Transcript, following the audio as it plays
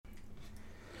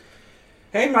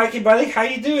Hey, Mikey, buddy, how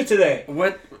you doing today?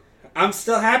 What? I'm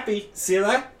still happy. See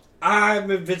that? I'm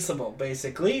invincible,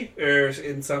 basically, or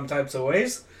in some types of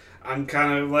ways. I'm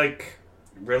kind of like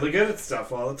really good at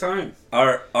stuff all the time.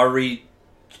 Are we?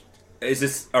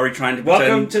 Are we trying to?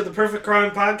 Welcome to the Perfect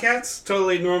Crime Podcast.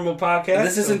 Totally normal podcast.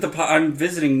 This isn't the. I'm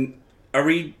visiting. Are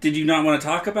we? Did you not want to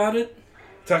talk about it?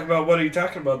 Talk about what are you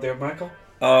talking about there, Michael?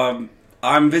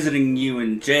 I'm visiting you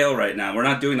in jail right now. We're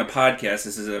not doing a podcast.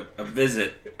 This is a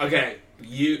visit. Okay,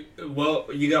 you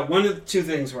got one of the two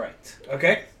things right.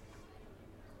 Okay,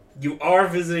 you are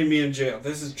visiting me in jail.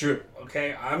 This is true.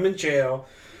 Okay, I'm in jail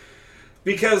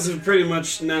because of pretty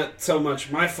much not so much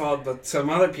my fault, but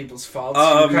some other people's faults.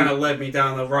 You kind of led me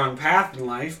down the wrong path in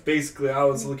life. Basically, I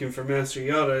was looking for Master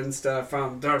Yoda. Instead, I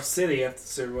found Darth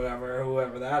Sidious or whatever,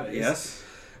 whoever that is. Yes.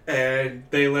 And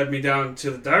they led me down to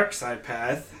the dark side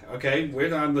path. Okay,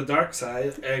 went on the dark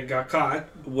side and got caught.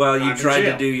 Well, you tried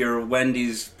to do your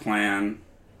Wendy's plan,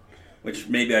 which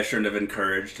maybe I shouldn't have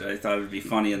encouraged. I thought it would be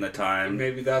funny in the time.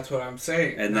 Maybe that's what I'm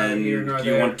saying. And then,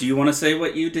 do you want to say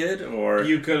what you did, or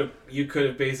you could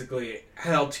have basically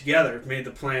held together, made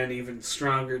the plan even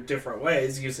stronger, different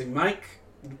ways using Mike.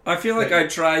 I feel like I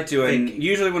tried to, and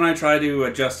usually when I try to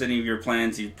adjust any of your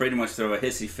plans, you pretty much throw a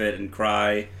hissy fit and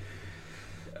cry.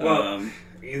 Well,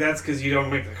 that's because you don't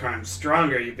make the crimes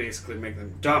stronger. You basically make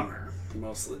them dumber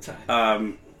most of the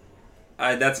time.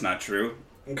 That's not true.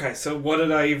 Okay, so what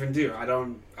did I even do? I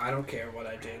don't care what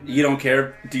I did. You don't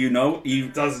care? Do you know?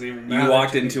 It doesn't even matter. You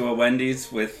walked into a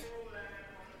Wendy's with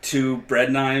 2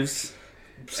 bread knives,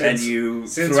 and you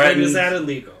threatened... when is that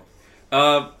illegal?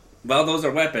 Well, those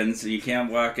are weapons. You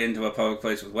can't walk into a public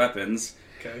place with weapons.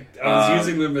 Okay. I was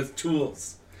using them as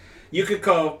tools. You could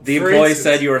call... The employee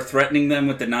said you were threatening them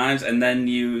with the knives, and then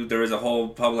there was a whole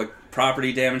public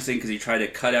property damage thing because you tried to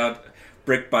cut out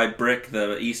brick by brick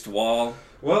the east wall.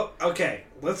 Well, okay,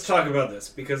 let's talk about this,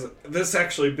 because this is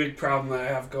actually a big problem that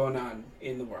I have going on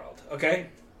in the world, okay?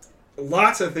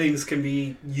 Lots of things can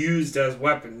be used as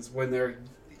weapons when they're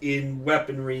in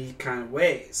weaponry kind of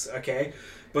ways, okay?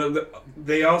 But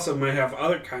they also might have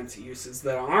other kinds of uses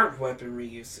that aren't weaponry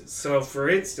uses. So, for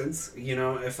instance,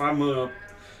 if I'm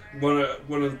one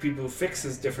of the people who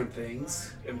fixes different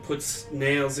things and puts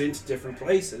nails into different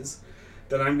places,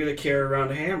 then I'm going to carry around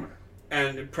a hammer.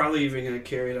 And probably even going to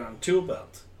carry it on a tool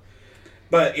belt.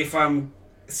 But if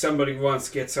somebody who wants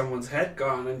to get someone's head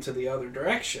gone into the other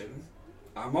direction,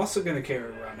 I'm also going to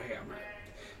carry around a hammer.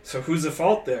 So who's at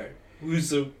fault there?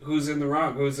 Who's in the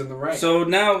wrong? Who's in the right? So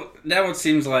now it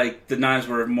seems like the knives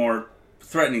were a more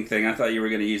threatening thing. I thought you were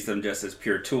going to use them just as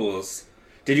pure tools.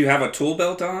 Did you have a tool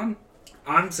belt on?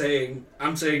 I'm saying,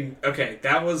 okay,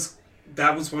 that was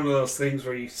one of those things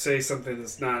where you say something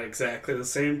that's not exactly the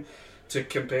same to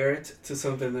compare it to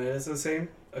something that is the same,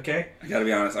 okay? I gotta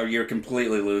be honest, you're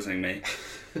completely losing me.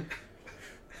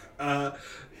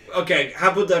 Okay,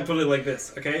 how about I put it like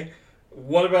this, okay?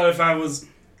 What about if I was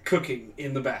cooking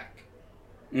in the back?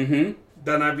 Mm-hmm.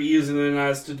 Then I'd be using the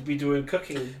knives to be doing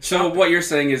cooking. So what you're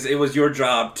saying is it was your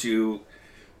job to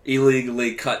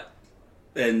illegally cut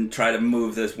and try to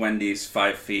move this Wendy's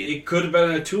 5 feet. It could have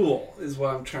been a tool, is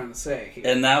what I'm trying to say here.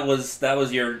 And that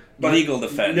was your legal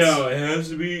defense. No, it has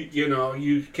to be,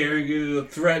 you carrying it in a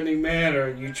threatening manner,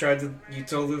 and you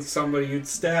told somebody you'd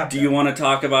stab them. Do you want to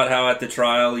talk about how at the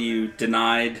trial you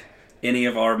denied any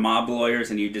of our mob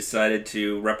lawyers and you decided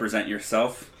to represent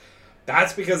yourself?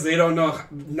 That's because they don't know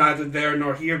neither there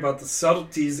nor here about the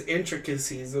subtleties,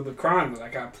 intricacies of the crime that I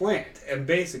got planned. And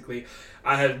basically,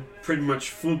 I had pretty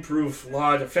much foolproof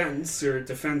law defense, or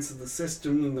defense of the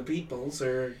system and the people's,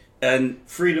 and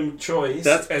freedom of choice.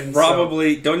 That's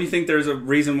probably... Don't you think there's a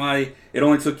reason why it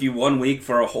only took you 1 week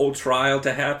for a whole trial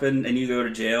to happen and you go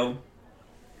to jail?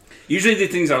 Usually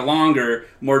these things are longer,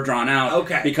 more drawn out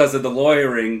because of the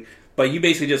lawyering... But you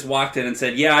basically just walked in and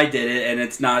said, yeah, I did it, and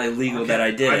it's not illegal that I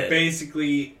did it.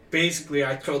 Basically,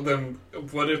 I told them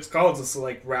what it's called is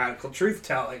like radical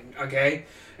truth-telling, okay?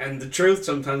 And the truth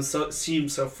sometimes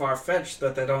seems so far-fetched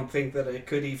that they don't think that it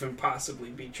could even possibly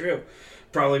be true.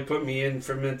 Probably put me in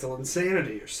for mental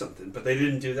insanity or something, but they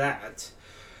didn't do that.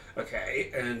 Okay,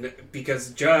 and because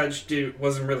the judge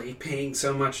wasn't really paying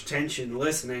so much attention,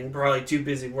 listening, probably too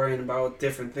busy worrying about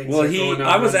different things. Well,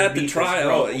 I was at the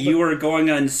trial. You were going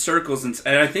in circles, and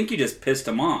I think you just pissed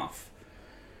him off.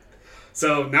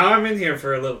 So now I'm in here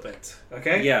for a little bit.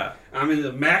 Okay. Yeah. I'm in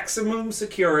the maximum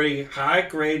security,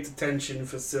 high-grade detention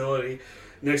facility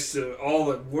next to all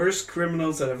the worst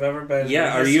criminals that have ever been.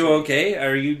 Yeah. Are you okay?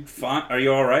 Are you fine? Are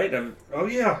you all right? Oh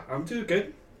yeah, I'm doing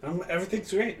good.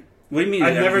 Everything's great. What do you mean?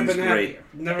 I've never been great?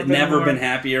 happier. Never been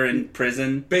happier in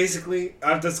prison. Basically,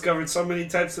 I've discovered so many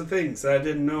types of things that I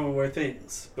didn't know were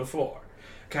things before.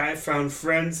 I found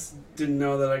friends. Didn't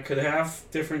know that I could have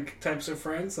different types of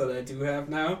friends that I do have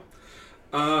now.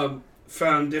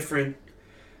 Found different.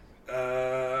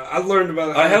 I learned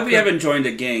about. I hope you haven't joined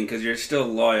a gang because you're still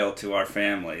loyal to our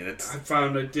family. I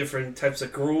found different types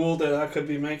of gruel that I could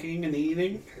be making and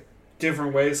eating.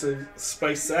 Different ways to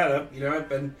spice that up. You know, I've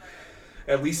been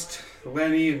at least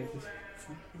Lenny and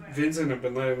Vincent have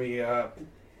been letting me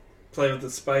play with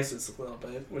the spices a little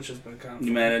bit, which has been kind of fun.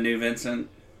 You met a new Vincent?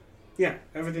 Yeah,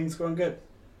 everything's going good.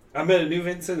 I met a new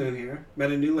Vincent in here.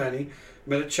 Met a new Lenny.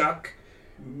 Met a Chuck.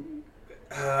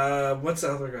 What's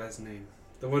the other guy's name?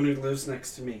 The one who lives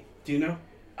next to me. Do you know?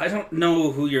 I don't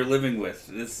know who you're living with.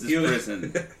 This is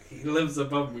prison. He lives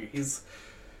above me. He's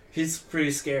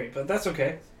pretty scary, but that's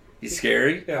okay. He's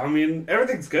scary? Yeah, I mean,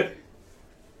 everything's good.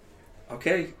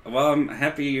 Okay. Well, I'm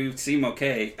happy you seem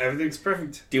okay. Everything's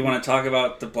perfect. Do you want to talk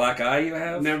about the black eye you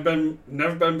have? Never been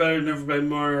better, never been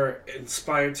more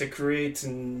inspired to create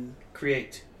and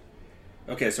create.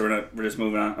 Okay, so we're just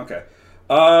moving on. Okay.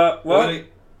 Well,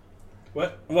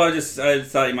 what? Well, I just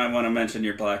thought you might want to mention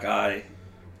your black eye.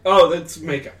 Oh, that's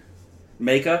makeup.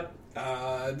 Makeup?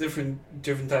 Different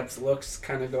types of looks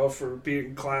kind of go for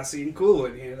being classy and cool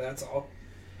in here. That's all.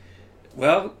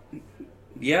 Well,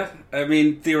 yeah. I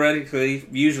mean, theoretically,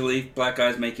 usually black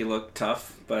eyes make you look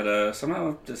tough, but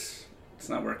somehow it's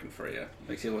not working for you.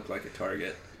 Makes you look like a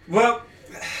target. Well,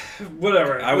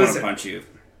 whatever. I want to punch you.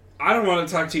 I don't want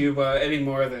to talk to you about any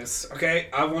more of this, okay?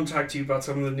 I want to talk to you about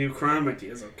some of the new crime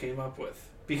ideas I came up with.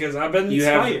 Because I've been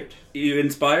inspired. You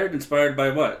inspired? Inspired by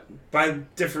what? By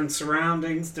different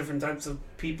surroundings, different types of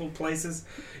people, places.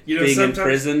 You know, being in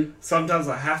prison? Sometimes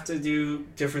I have to do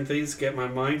different things to get my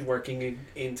mind working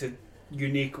into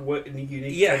unique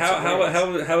yeah,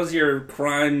 how's your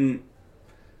crime,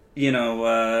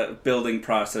 building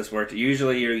process work?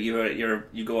 Usually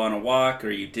you go on a walk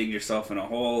or you dig yourself in a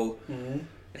hole,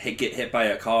 get hit by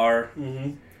a car.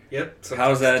 Mm-hmm. Yep.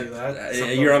 How's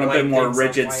that? You're on a bit more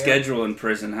rigid schedule in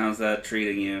prison. How's that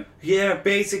treating you? Yeah,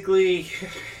 basically,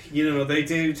 they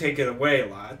do take it away a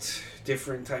lot.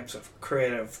 Different types of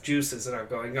creative juices that are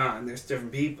going on. There's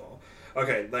different people.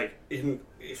 Okay, like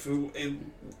it's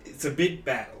a big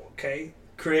battle. Okay,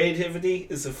 creativity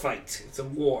is a fight. It's a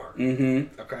war.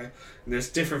 Mm-hmm. Okay, and there's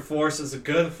different forces of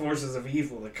good, forces of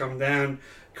evil that come down,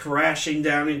 crashing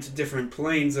down into different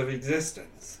planes of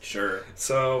existence. Sure.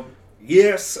 So.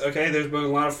 Yes, okay, there's been a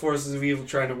lot of forces of evil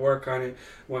trying to work on it.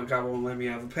 One guy won't let me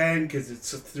have a pen because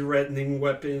it's a threatening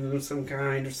weapon of some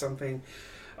kind or something.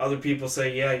 Other people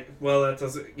say, yeah, well, that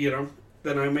doesn't,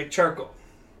 then I make charcoal.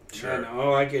 Sure. And,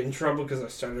 I get in trouble because I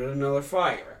started another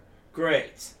fire.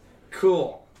 Great.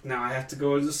 Cool. Now I have to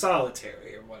go into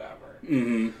solitary or whatever.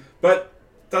 Mm-hmm. But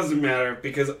doesn't matter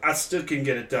because I still can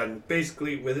get it done.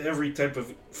 Basically, with every type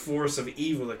of force of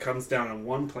evil that comes down on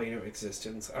one plane of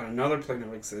existence, on another plane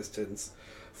of existence,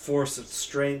 force of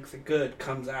strength, good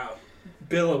comes out,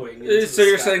 billowing. So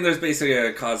you're saying there's basically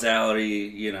a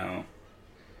causality,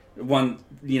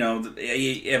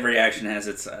 every action has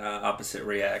its opposite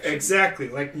reaction. Exactly,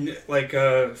 like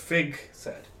Fig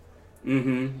said.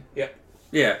 Mm-hmm. Yeah.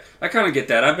 Yeah, I kind of get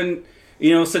that. I've been,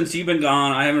 since you've been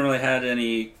gone, I haven't really had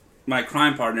my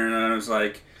crime partner, and I was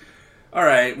like, all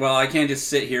right, well, I can't just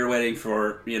sit here waiting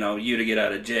for, you to get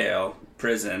out of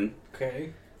prison.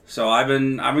 Okay. So I've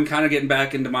been kind of getting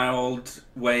back into my old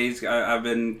ways. I've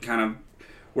been kind of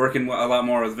working a lot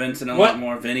more with Vincent, lot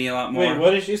more, Vinny a lot more. Wait,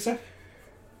 what did you say?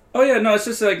 Oh, yeah, no, it's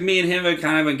just like me and him have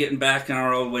kind of been getting back in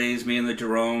our old ways, me and the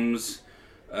Jeromes.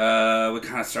 We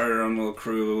kind of started our own little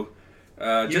crew.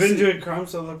 You've been doing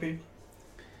crimes with other people?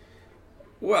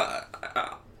 Well,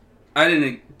 I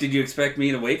didn't. Did you expect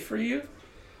me to wait for you?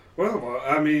 Well,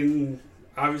 I mean,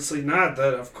 obviously not.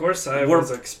 That, of course, I was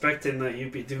expecting that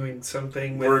you'd be doing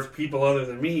something with people other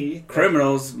than me.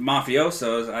 Criminals,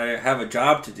 mafiosos. I have a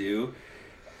job to do.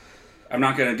 I'm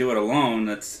not going to do it alone.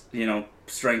 That's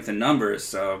strength in numbers.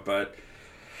 So, but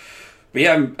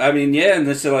yeah, I mean, yeah, and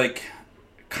this is like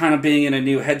kind of being in a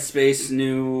new headspace,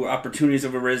 new opportunities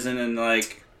have arisen, and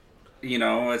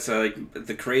it's like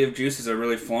the creative juices are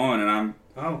really flowing, and I'm.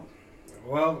 Oh.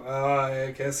 Well,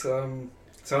 I guess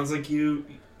sounds like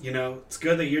it's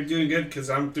good that you're doing good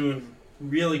because I'm doing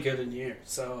really good in here.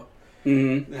 So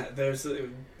there's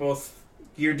both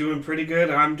you're doing pretty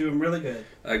good, I'm doing really good.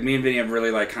 Like me and Vinny have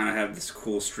really kind of have this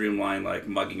cool streamlined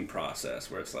mugging process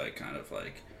where it's kind of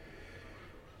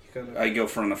I go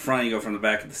from the front, you go from the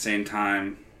back at the same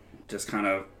time, just kind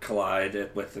of collide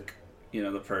it with the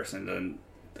person,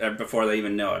 and before they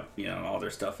even know it, all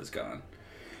their stuff is gone.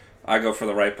 I go for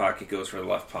the right pocket, goes for the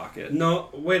left pocket. No,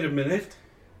 wait a minute.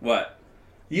 What?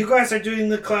 You guys are doing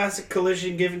the classic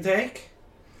collision give and take?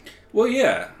 Well,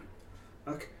 yeah.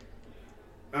 Okay.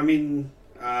 I mean,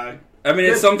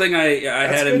 it's something I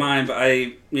had in good. mind, but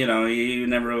you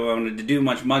never really wanted to do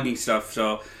much mugging stuff,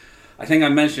 so I think I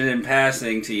mentioned it in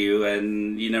passing to you,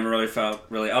 and you never really felt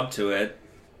really up to it.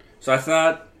 So I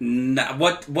thought,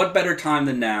 what better time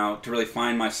than now to really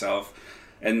find myself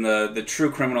and the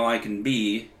true criminal I can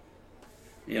be,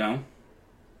 And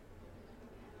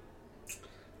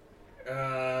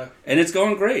it's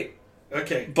going great.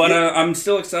 Okay. But I'm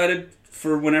still excited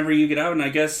for whenever you get out, and I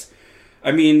guess,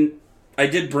 I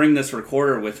did bring this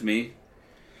recorder with me.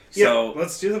 So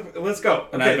let's go.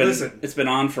 Okay, listen. It's been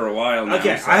on for a while now.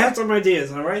 Okay, so. I have some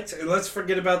ideas, all right? Let's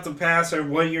forget about the past or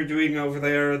what you're doing over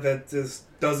there that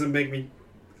just doesn't make me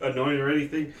annoyed or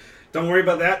anything. Don't worry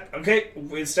about that, okay?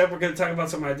 Instead, we're going to talk about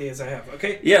some ideas I have,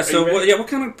 okay? Yeah, so what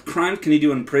kind of crimes can you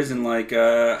do in prison? Like,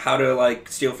 how to,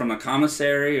 steal from the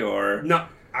commissary, or... No,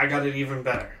 I got it even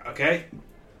better, okay?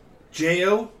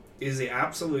 Jail is the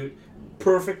absolute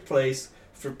perfect place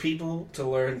for people to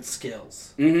learn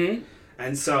skills. Mm-hmm.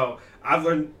 And so, I've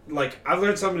learned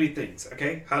so many things,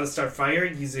 okay? How to start fire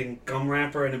using gum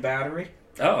wrapper and a battery.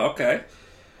 Oh, okay.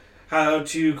 How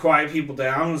to quiet people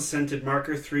down with scented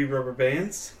marker, 3 rubber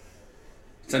bands.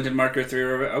 Scented marker, 3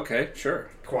 rubber... Okay, sure.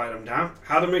 Quiet them down.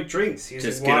 How to make drinks using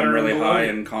just water get them really and high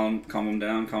and calm them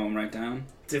down, calm them right down.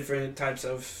 Different types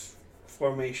of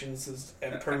formations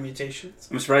and permutations.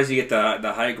 I'm surprised you get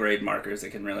the high-grade markers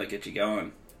that can really get you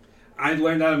going. I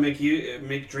learned how to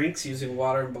make drinks using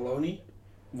water and bologna.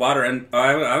 Water and...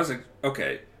 I was like,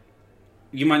 okay.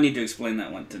 You might need to explain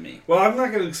that one to me. Well, I'm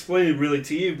not going to explain it really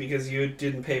to you because you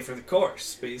didn't pay for the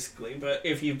course, basically. But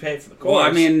if you pay for the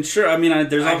course... Well, sure.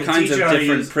 There's all kinds of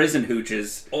different prison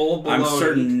hooches. Old bologna. I'm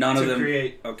certain none of them...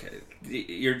 Create... Okay.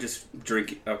 You're just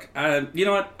drinking... Okay. You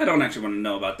know what? I don't actually want to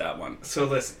know about that one. So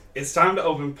listen. It's time to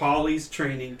open Polly's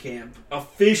training camp.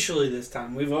 Officially this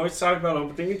time. We've always talked about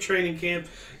opening a training camp.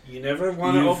 You never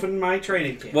want to open my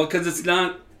training camp. Well, because it's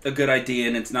not a good idea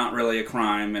and it's not really a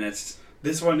crime and it's...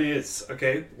 This one is,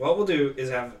 okay? What we'll do is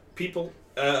have people,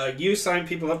 you sign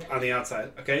people up on the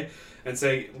outside, okay? And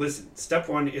say, listen, step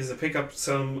 1 is to pick up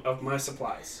some of my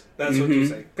supplies. That's what you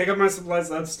say. Pick up my supplies,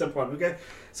 that's step 1, okay?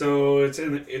 So it's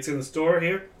in the store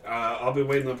here. I'll be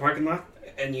waiting in the parking lot.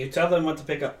 And you tell them what to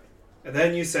pick up. And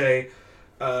then you say,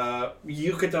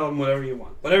 you can tell them whatever you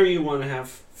want. Whatever you want to have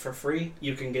for free,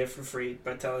 you can get for free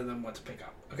by telling them what to pick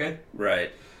up, okay?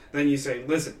 Right. Then you say,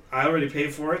 listen, I already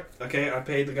paid for it. Okay, I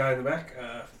paid the guy in the back,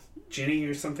 Ginny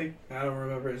or something. I don't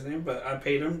remember his name, but I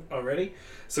paid him already.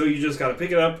 So you just got to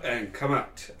pick it up and come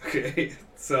out. Okay,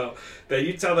 so then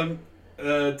you tell them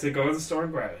to go in the store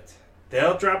and grab it.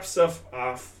 They'll drop stuff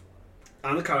off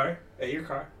on the car, at your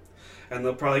car, and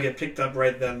they'll probably get picked up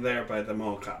right then and there by the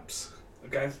mall cops.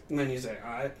 Okay, and then you say,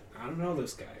 I don't know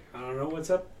this guy. I don't know what's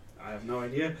up. I have no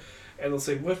idea. And they'll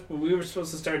say, what? We were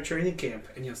supposed to start training camp.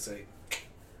 And you'll say,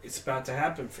 it's about to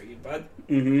happen for you, bud.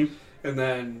 Mm-hmm. And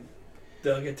then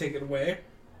they'll get taken away.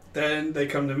 Then they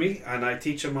come to me, and I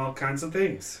teach them all kinds of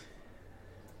things.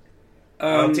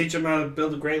 I'll teach them how to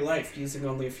build a great life using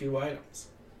only a few items.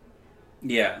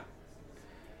 Yeah.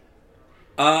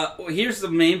 Here's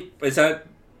the main...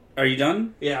 Are you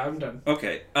done? Yeah, I'm done.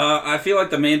 Okay. I feel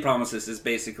like the main problem with this is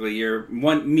basically you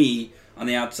want me, on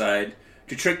the outside,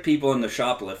 to trick people into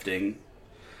shoplifting...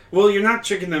 Well, you're not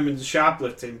tricking them into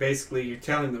shoplifting. Basically, you're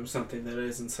telling them something that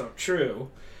isn't so true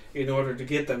in order to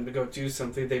get them to go do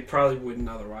something they probably wouldn't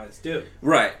otherwise do.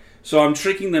 Right. So I'm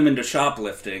tricking them into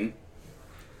shoplifting.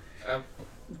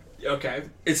 Okay.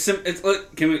 Is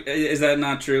that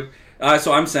not true?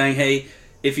 So I'm saying, hey,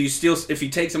 if you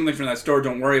take something from that store,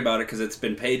 don't worry about it because it's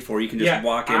been paid for. You can just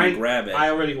walk in and grab it. I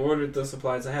already ordered the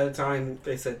supplies ahead of time.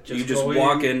 They said just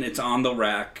walk in. It's on the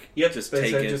rack. Yep. Just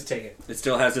take it. Just take it. It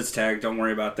still has its tag. Don't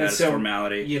worry about that. It's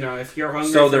formality. If you're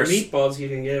hungry for meatballs, you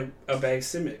can get a bag of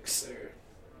Simics.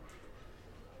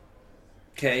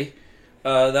 Okay.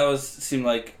 That seemed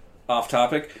like off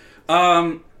topic.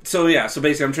 So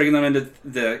basically, I'm tricking them into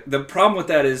the problem with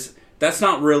that is that's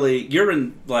not really you're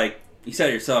in You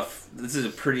said it yourself, this is a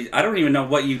pretty... I don't even know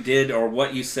what you did or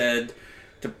what you said.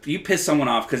 You pissed someone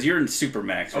off because you're in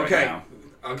Supermax right now.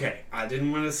 Okay, I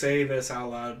didn't want to say this out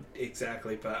loud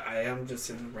exactly, but I am just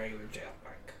in a regular jail.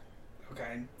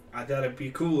 Okay? I thought it'd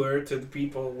be cooler to the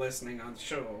people listening on the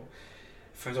show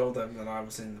if I told them that I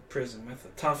was in the prison with the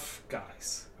tough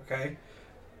guys. Okay?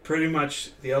 Pretty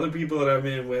much the other people that I'm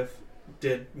in with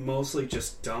did mostly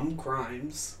just dumb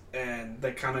crimes, and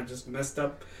they kind of just messed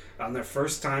up on their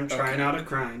first time trying out a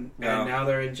crime, and now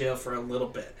they're in jail for a little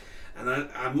bit. And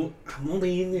I'm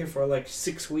only in there for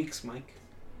 6 weeks, Mike.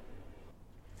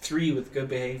 3 with good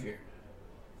behavior.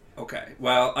 Okay.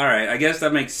 Well, all right. I guess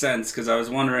that makes sense because I was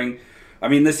wondering I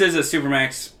mean, this is a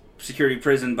supermax security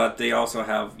prison, but they also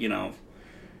have,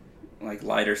 like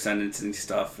lighter sentencing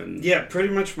stuff. And yeah, pretty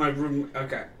much my room.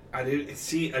 Okay. I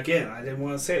didn't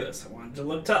want to say this. I wanted to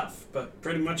look tough, but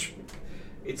pretty much,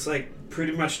 it's like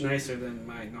pretty much nicer than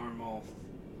my normal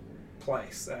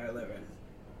place that I live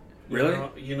in. Really?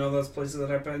 You know those places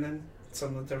that I've been in?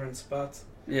 Some of the different spots?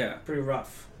 Yeah. Pretty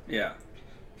rough. Yeah.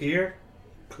 Here,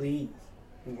 clean,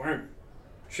 warm,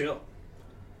 chill.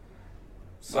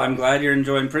 So I'm glad you're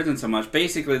enjoying prison so much.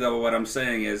 Basically, though, what I'm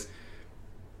saying is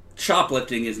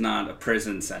shoplifting is not a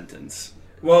prison sentence.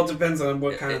 Well, it depends on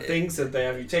what kind of things that they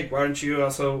have you take. Why don't you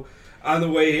also, on the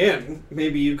way in,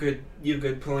 maybe you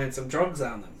could plant some drugs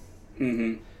on them.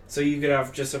 Mm-hmm. So you could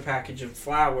have just a package of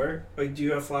flour. Like, do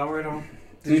you have flour at home?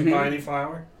 Did you buy any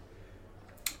flour?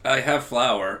 I have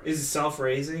flour. Is it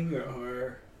self-raising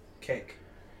or cake?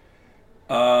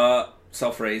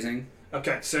 Self-raising.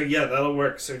 Okay, so yeah, that'll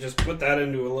work. So just put that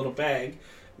into a little bag,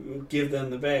 give them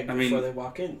the bag before they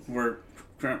walk in.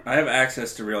 I have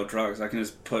access to real drugs. I can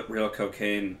just put real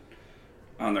cocaine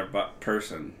on their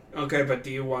person. Okay, but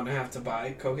do you want to have to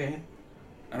buy cocaine?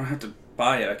 I don't have to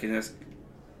buy it. I can just...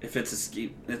 If it's a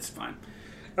scheme, it's fine.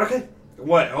 Okay.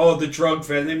 What? Oh, the drug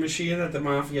vending machine at the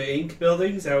Mafia Inc.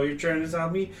 building? Is that what you're trying to tell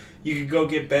me? You could go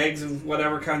get bags of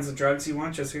whatever kinds of drugs you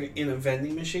want just in a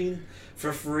vending machine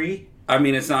for free? I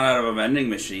mean, it's not out of a vending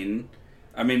machine.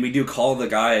 I mean, we do call the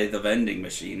guy the vending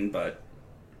machine, but...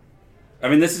 I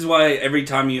mean, this is why every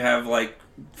time you have, like,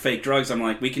 fake drugs, I'm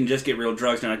like, we can just get real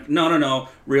drugs. And they're like, no,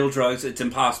 real drugs, it's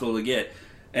impossible to get.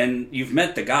 And you've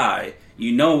met the guy.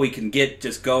 You know we can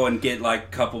just go and get, like, a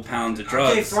couple pounds of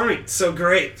drugs. Okay, fine. So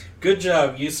great. Good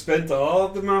job. You spent all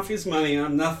the Mafia's money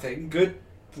on nothing. Good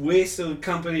waste of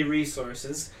company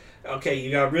resources. Okay, you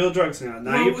got real drugs now.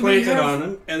 Now you planted on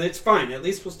them, and it's fine. At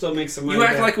least we'll still make some money. You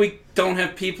act like we don't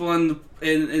have people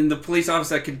in the police office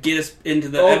that could get us into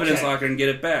the evidence locker and get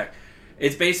it back.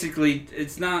 It's basically,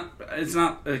 it's not, this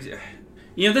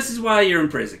is why you're in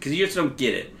prison, because you just don't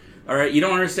get it, alright? You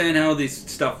don't understand how this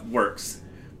stuff works.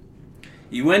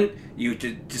 You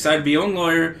decided to be your own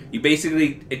lawyer, you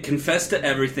basically confessed to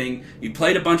everything, you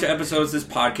played a bunch of episodes of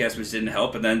this podcast, which didn't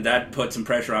help, and then that put some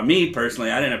pressure on me, personally.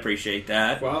 I didn't appreciate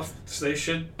that. Well, they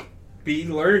should be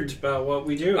learned about what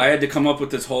we do. I had to come up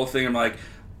with this whole thing, I'm like,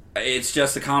 it's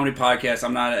just a comedy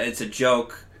podcast, it's a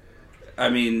joke. I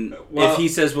mean, if he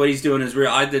says what he's doing is real,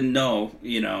 I didn't know,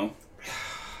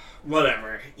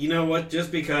 Whatever. You know what?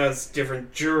 Just because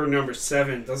different juror number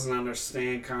 7 doesn't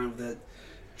understand kind of the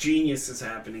genius is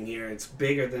happening here. It's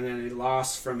bigger than any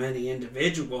loss from any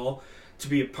individual. To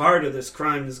be a part of this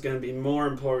crime is going to be more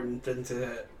important than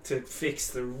to fix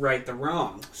the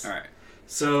wrongs. All right.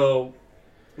 So,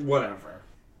 whatever.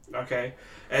 Okay?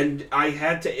 And I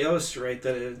had to illustrate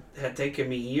that it had taken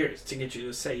me years to get you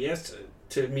to say yes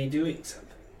to me doing something.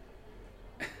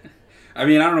 I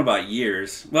mean, I don't know about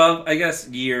years. Well, I guess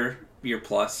year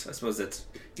plus. I suppose that's,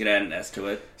 you can add an S to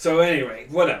it. So anyway,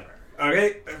 whatever.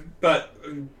 Okay? But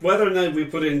whether or not we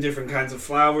put in different kinds of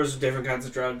flowers or different kinds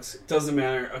of drugs, it doesn't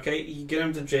matter. Okay? You get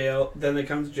them to jail, then they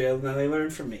come to jail, and then they learn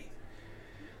from me.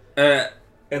 And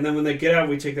then when they get out,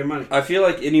 we take their money. I feel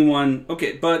like anyone...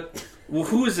 Okay, but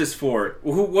who is this for?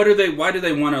 Why do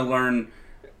they want to learn...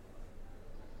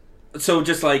 So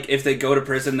just like if they go to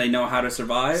prison, they know how to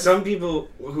survive? Some people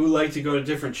who like to go to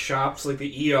different shops, like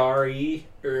the ERE,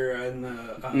 and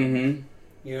the,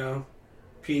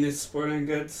 Penis Sporting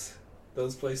Goods,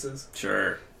 those places.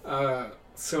 Sure.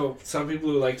 So some people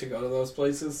who like to go to those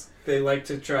places, they like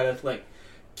to try to, like,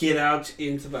 get out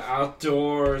into the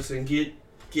outdoors and get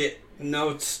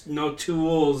no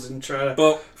tools and try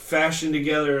to fashion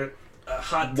together a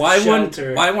hot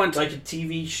shelter, like a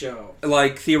TV show.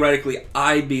 Like, theoretically,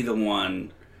 I'd be the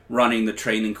one running the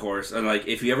training course. And, like,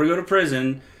 if you ever go to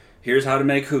prison, here's how to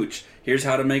make hooch. Here's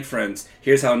how to make friends.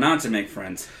 Here's how not to make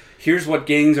friends. Here's what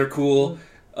gangs are cool.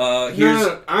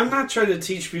 No, I'm not trying to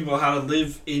teach people how to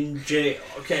live in jail.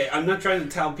 Okay, I'm not trying to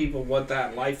tell people what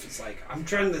that life is like. I'm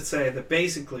trying to say that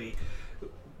basically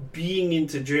being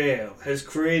into jail has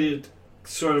created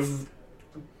sort of...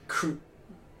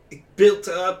 built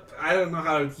up, I don't know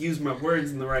how to use my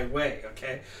words in the right way,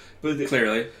 okay? But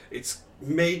clearly, it's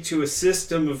made to a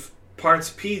system of parts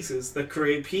pieces that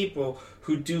create people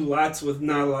who do lots with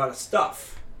not a lot of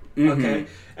stuff, okay?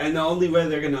 And the only way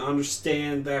they're going to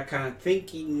understand that kind of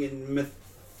thinking and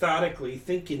methodically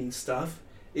thinking stuff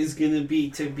is going to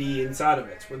be inside of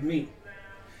it with me.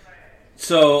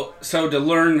 So to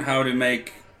learn how to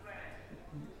make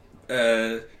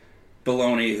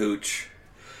bologna hooch...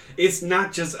 It's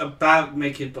not just about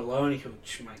making bologna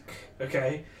hooch, Mike,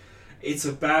 okay? It's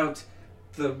about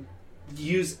the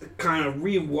use kind of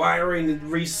rewiring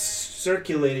and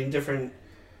recirculating different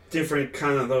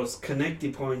kind of those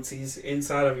connecting points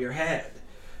inside of your head,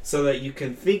 so that you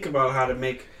can think about how to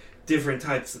make different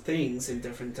types of things in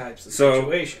different types of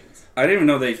situations. I didn't even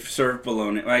know they served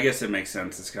bologna. Well, I guess it makes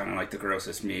sense. It's kind of like the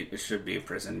grossest meat. It should be a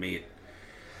prison meat.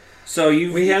 So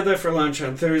we had that for lunch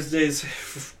on Thursdays,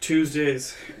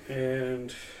 Tuesdays,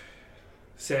 and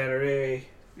Saturday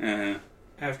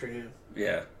afternoon.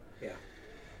 Yeah. Yeah.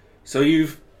 So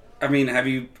is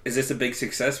this a big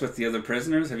success with the other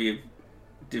prisoners?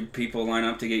 Did people line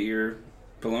up to get your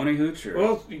bologna hooch? Or?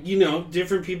 Well,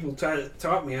 different people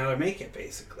taught me how to make it,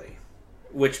 basically.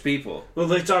 Which people? Well,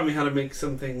 they taught me how to make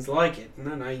some things like it, and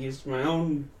then I used my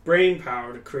own brain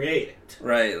power to create it.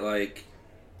 Right, like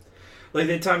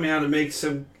they taught me how to make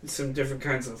some different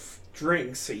kinds of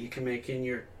drinks that you can make in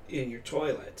your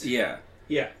toilet. Yeah.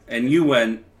 Yeah. And you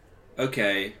went,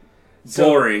 okay,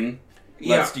 boring.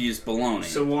 Let's use bologna.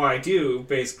 So what I do,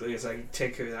 basically, is I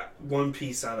take that one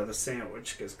piece out of the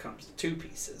sandwich, because it comes in 2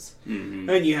 pieces. Mm-hmm.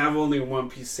 And you have only a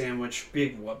 1-piece sandwich,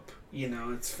 big whoop,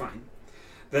 it's fine.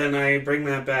 Then I bring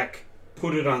that back,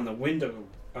 put it on the window,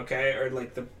 okay? Or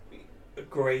like the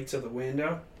grate of the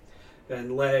window.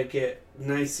 Then let it get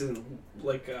nice and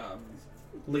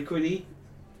liquidy.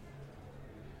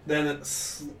 Then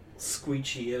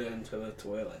squeegee it into the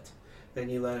toilet. Then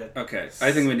you let it... Okay,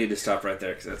 I think we need to stop right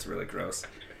there because that's really gross.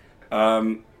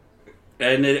 And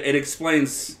it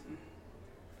explains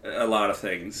a lot of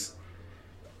things.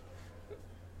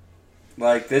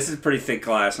 Like, this is pretty thick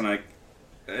glass, and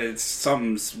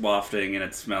something's wafting and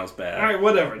it smells bad. Alright,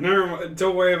 whatever.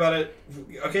 Don't worry about it.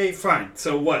 Okay, fine.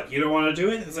 So what? You don't want to do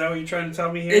it? Is that what you're trying to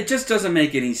tell me here? It just doesn't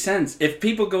make any sense. If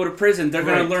people go to prison, they're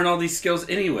going to learn all these skills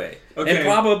anyway. Okay. And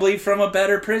probably from a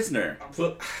better prisoner.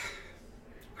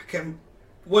 Okay,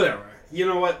 whatever. You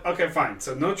know what? Okay, fine.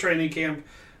 So no training camp.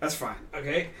 That's fine.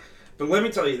 Okay? But let me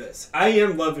tell you this. I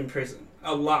am loving prison.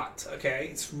 A lot. Okay?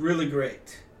 It's really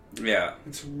great. Yeah.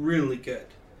 It's really good.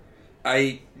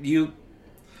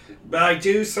 But I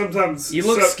do sometimes... You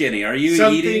look skinny. Are you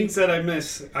some eating? Some things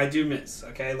that I do miss.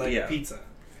 Okay? Like pizza.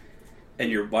 And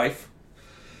your wife?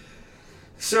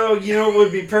 So, what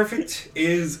would be perfect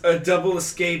is a double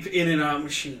escape In-N-Out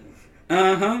machine.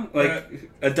 Uh-huh.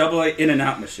 Like a double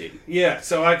In-N-Out machine. Yeah,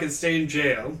 so I could stay in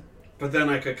jail, but then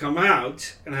I could come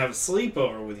out and have a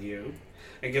sleepover with you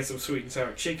and get some sweet and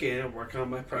sour chicken and work on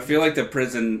my project. I feel like the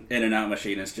prison In-N-Out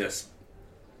machine is just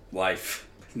life.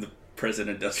 The prison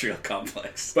industrial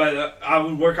complex. But I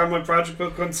would work on my project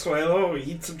with Consuelo,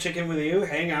 eat some chicken with you,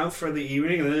 hang out for the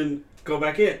evening, and then go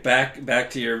back in. Back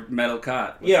to your metal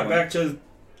cot. Yeah, back to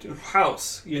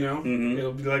house, Mm-hmm.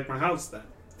 It'll be like my house then.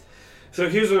 So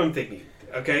here's what I'm thinking,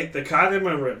 okay? The cot in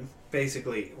my room,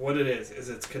 basically, what it is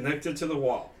it's connected to the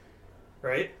wall,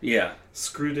 right? Yeah.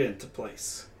 Screwed into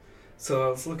place. So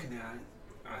I was looking at it,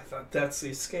 I thought that's the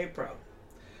escape route.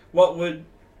 What would,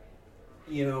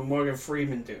 Morgan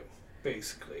Freeman do,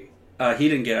 basically? He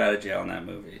didn't get out of jail in that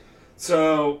movie.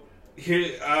 So,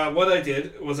 here, what I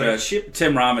did was I chipped...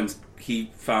 Tim Robbins,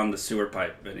 he found the sewer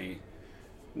pipe and he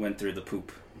went through the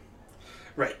poop.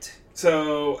 Right.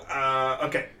 So,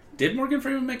 okay. Did Morgan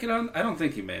Freeman make it out? I don't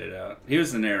think he made it out. He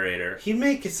was the narrator. He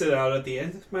makes it out at the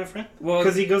end, my friend. Well,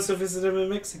 because he goes to visit him in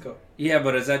Mexico. Yeah,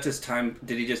 but is that just time?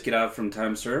 Did he just get out from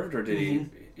time served, or did he?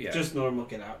 Yeah, just normal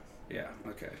get out. Yeah.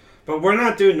 Okay. But we're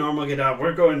not doing normal get out.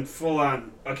 We're going full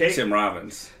on. Okay. Tim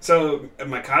Robbins. So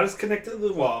my cot is connected to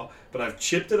the wall, but I've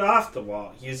chipped it off the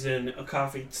wall using a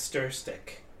coffee stir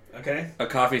stick. Okay. A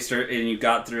coffee stir, and you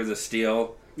got through the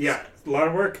steel. Yeah, a lot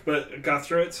of work, but got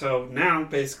through it. So now,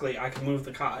 basically, I can move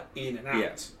the cot in and out.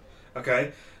 Yes.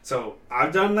 Okay? So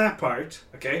I've done that part.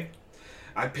 Okay?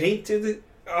 I painted it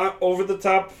over the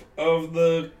top of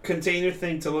the container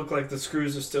thing to look like the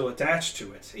screws are still attached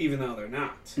to it, even though they're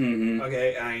not. Mm-hmm.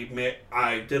 Okay?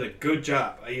 I did a good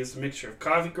job. I used a mixture of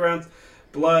coffee grounds,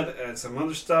 blood, and some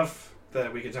other stuff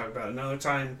that we can talk about another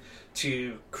time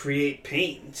to create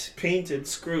painted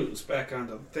screws back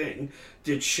onto the thing,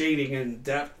 did shading and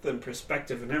depth and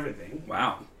perspective and everything.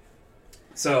 Wow.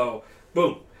 So,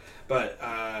 boom. But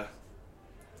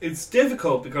it's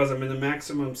difficult because I'm in a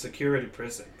maximum security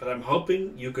prison, but I'm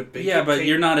hoping you could bake Yeah, but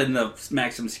you're not in the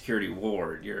maximum security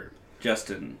ward. You're just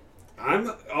in...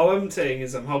 All I'm saying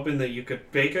is I'm hoping that you could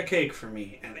bake a cake for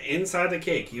me, and inside the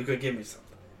cake you could give me something.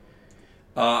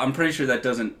 I'm pretty sure that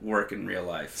doesn't work in real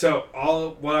life. So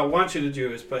what I want you to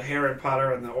do is put Harry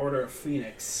Potter and the Order of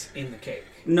Phoenix in the cake.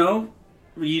 No,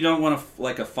 you don't want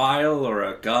a file or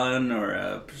a gun or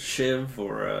a shiv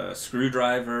or a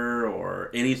screwdriver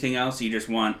or anything else. You just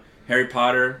want Harry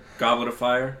Potter, Goblet of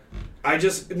Fire.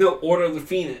 Order of the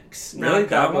Phoenix, really? not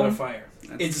Goblet of Fire.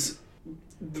 It's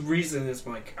the reason is,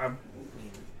 Mike,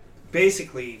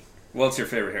 basically... What's your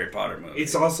favorite Harry Potter movie?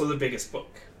 It's also the biggest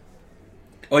book.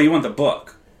 Oh, you want the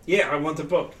book? Yeah, I want the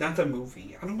book, not the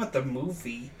movie. I don't want the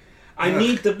movie. I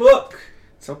need the book.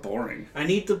 So boring. I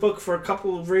need the book for a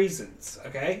couple of reasons,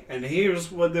 okay? And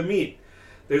here's what they mean.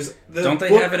 Don't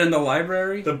they have it in the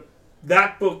library?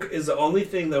 That book is the only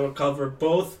thing that will cover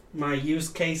both my use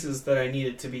cases that I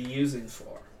needed to be using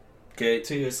for. Okay.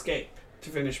 To escape. To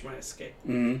finish my escape.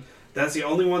 Mm-hmm. That's the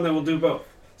only one that will do both.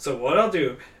 So what I'll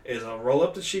do is I'll roll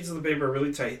up the sheets of the paper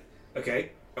really tight,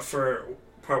 okay, for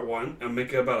part one. I'll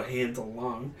make it about a handle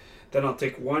long. Then I'll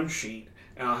take one sheet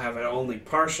and I'll have it only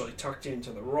partially tucked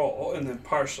into the roll and then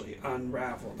partially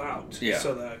unraveled out. Yeah.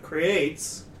 So that it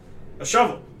creates a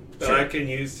shovel that Sure. I can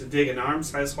use to dig an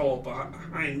arm-sized hole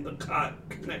behind the cot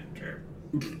connector.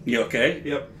 You okay?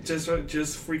 Yep. Just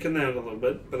freaking out a little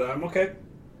bit, but I'm okay.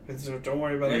 So don't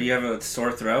worry about it. You have a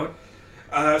sore throat?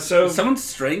 So someone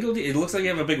strangled you? It looks like you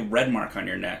have a big red mark on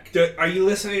your neck. Are you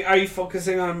listening? Are you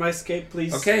focusing on my escape,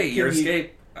 please? Okay, your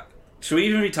escape. Should we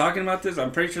even be talking about this?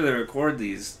 I'm pretty sure they record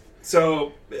these.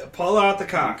 So, pull out the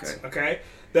cot, okay?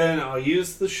 Then I'll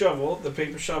use the shovel, the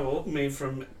paper shovel, made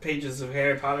from pages of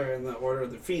Harry Potter and the Order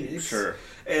of the Phoenix. Sure.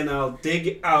 And I'll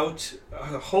dig out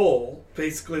a hole,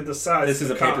 basically the size This of is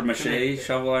the a paper mache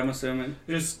shovel, I'm assuming?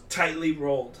 Just tightly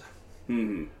rolled.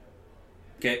 Hmm.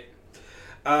 Okay.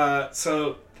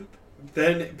 So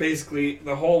then basically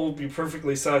the hole will be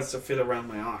perfectly sized to fit around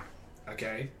my arm.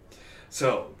 Okay?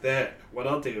 So then what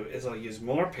I'll do is I'll use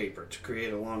more paper to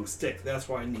create a long stick. That's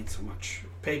why I need so much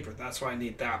paper. That's why I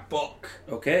need that book.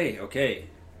 Okay.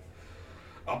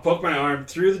 I'll poke my arm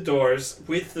through the doors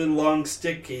with the long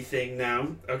sticky thing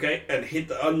now, okay, and hit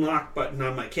the unlock button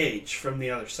on my cage from the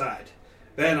other side.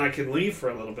 Then I can leave for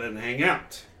a little bit and hang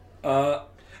out.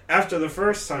 After the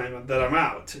first time that I'm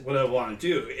out, what I want to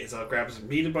do is I'll grab some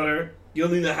peanut butter. You'll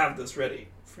need to have this ready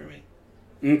for me.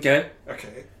 Okay.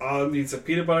 Okay. I'll need some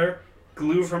peanut butter,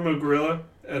 glue from a gorilla,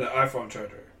 and an iPhone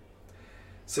charger.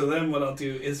 So then what I'll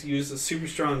do is use a super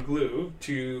strong glue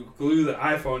to glue the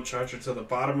iPhone charger to the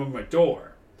bottom of my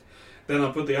door. Then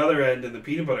I'll put the other end in the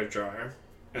peanut butter jar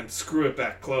and screw it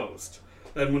back closed.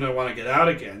 Then when I want to get out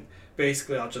again,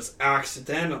 basically I'll just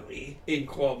accidentally, in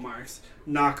quote marks,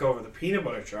 knock over the peanut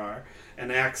butter jar,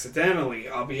 and accidentally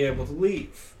I'll be able to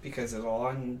leave because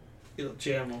it'll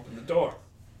jam open the door.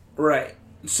 Right.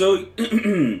 So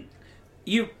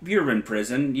you're in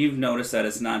prison. You've noticed that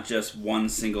it's not just one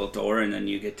single door and then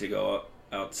you get to go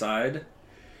outside.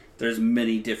 There's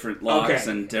many different locks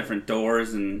and different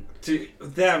doors, and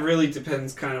that really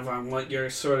depends kind of on what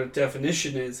your sort of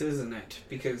definition is, isn't it?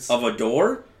 Because of a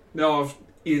door? No, of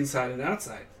inside and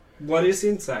outside. What is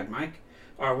inside, Mike?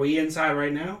 Are we inside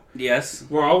right now? Yes.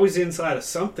 We're always inside of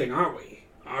something, aren't we?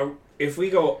 If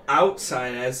we go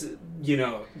outside, as you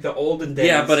know, the olden days.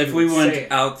 Yeah, but if we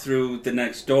went out through the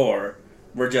next door,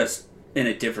 we're just in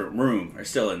a different room. We're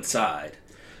still inside.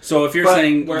 So if you're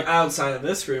saying we're outside of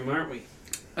this room, aren't we?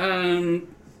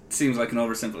 Seems like an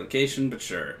oversimplification, but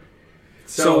sure.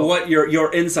 So what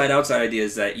your inside-outside idea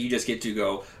is that you just get to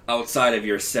go outside of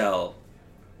your cell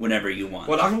whenever you want.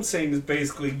 What I'm saying is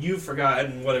basically you've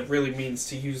forgotten what it really means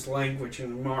to use language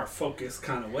in a more focused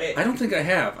kind of way. I don't think I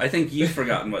have. I think you've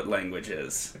forgotten what language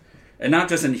is. And not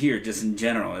just in here, just in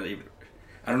general. I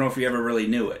don't know if you ever really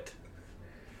knew it.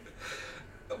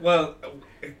 Well,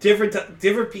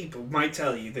 different people might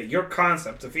tell you that your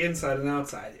concept of inside and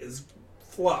outside is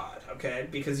flawed, okay?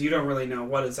 Because you don't really know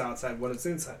what is outside, what is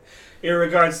inside. In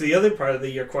regards to the other part of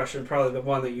your question, probably the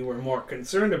one that you were more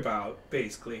concerned about,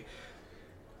 basically.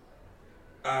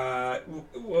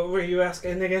 What were you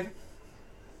asking again?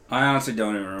 I honestly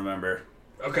don't even remember.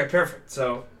 Okay, perfect.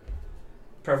 So,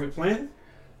 perfect plan?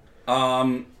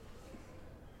 I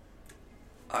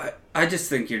just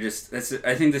think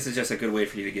I think this is just a good way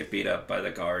for you to get beat up by the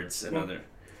guards and other...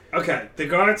 Okay, the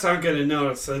guards aren't going to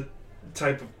notice the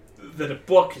type of... that a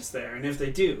book is there, and if they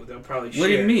do, they'll probably share. What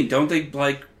do you mean? Don't they,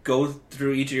 go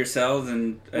through each of your cells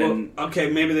and... Well,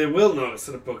 okay, maybe they will notice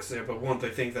that a book's there, but won't they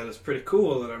think that it's pretty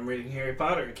cool that I'm reading Harry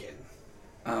Potter again?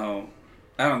 Oh,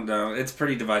 I don't know. It's a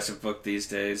pretty divisive book these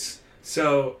days.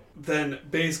 So, then,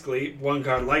 basically, one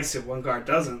guard likes it, one guard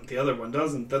doesn't, the other one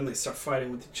doesn't, then they start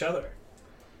fighting with each other.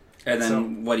 And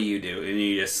then what do? And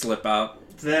you just slip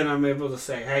out? Then I'm able to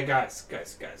say, hey, guys,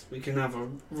 we can have a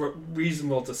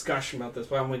reasonable discussion about this.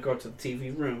 Why don't we go to the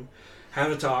TV room,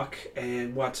 have a talk,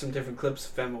 and watch some different clips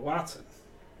of Emma Watson?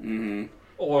 Mm-hmm.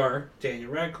 Or Daniel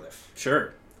Radcliffe.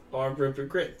 Sure. Or Rupert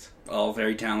Grint. All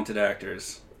very talented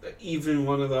actors. Even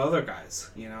one of the other guys,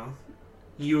 Ewan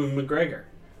McGregor.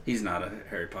 He's not a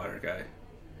Harry Potter guy.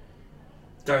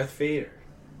 Darth Vader.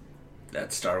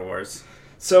 That's Star Wars.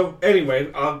 So,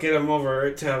 anyway, I'll get him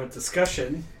over to have a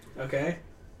discussion, okay?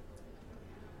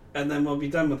 And then we'll be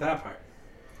done with that part.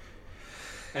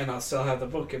 And I'll still have the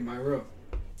book in my room.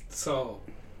 So,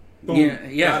 boom.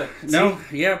 Yeah. Got it. No,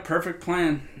 See? yeah, perfect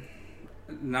plan.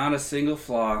 Not a single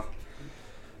flaw.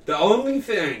 The only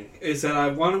thing is that I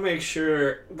want to make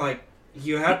sure, like,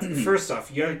 you have to, first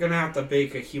off, you're going to have to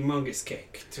bake a humongous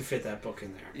cake to fit that book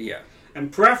in there. Yeah.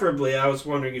 And preferably, I was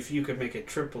wondering if you could make it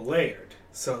triple layered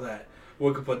so that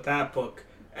we could put that book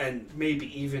and maybe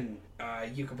even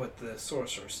you could put the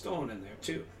Sorcerer's Stone in there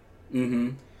too.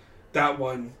 Mm-hmm. That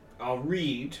one I'll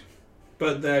read,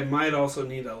 but I might also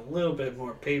need a little bit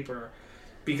more paper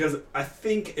because I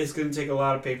think it's going to take a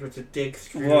lot of paper to dig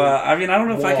through. Well, I mean, I don't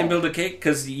know if I can build a cake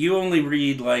because you only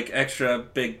read like extra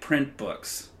big print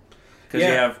books because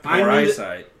you have poor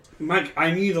eyesight. Mike, I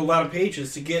need a lot of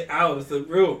pages to get out of the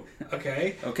room,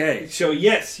 okay? Okay. So,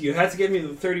 yes, you had to get me the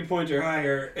 30-point or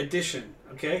higher edition,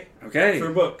 okay? Okay.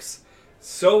 For books.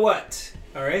 So what?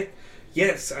 All right?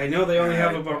 Yes, I know they only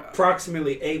have about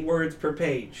approximately 8 words per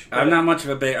page. I'm not much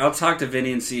of a I'll talk to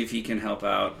Vinny and see if he can help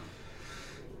out.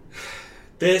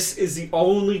 This is the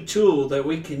only tool that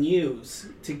we can use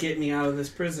to get me out of this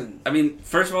prison. I mean,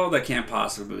 first of all, that can't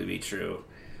possibly be true.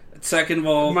 Second of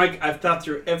all... Mike, I've thought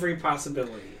through every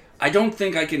possibility. I don't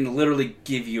think I can literally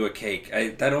give you a cake.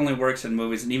 That only works in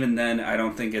movies, and even then, I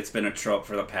don't think it's been a trope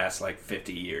for the past,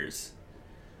 50 years.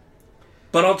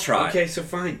 But I'll try. Okay, so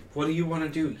fine. What do you want to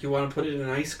do? You want to put it in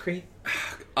ice cream?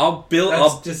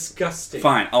 That's disgusting.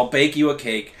 Fine, I'll bake you a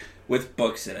cake with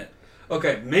books in it.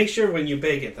 Okay, make sure when you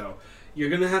bake it, though, you're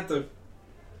going to have to...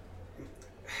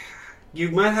 You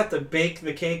might have to bake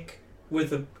the cake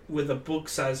with a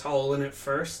book-size hole in it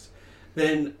first,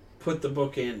 then put the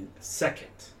book in second.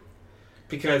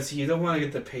 Because you don't want to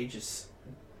get the pages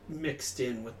mixed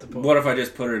in with the book. What if I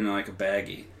just put it in a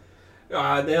baggie?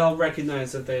 They'll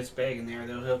recognize that there's bag in there.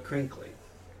 They'll look crinkly.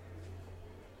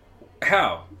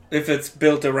 How? If it's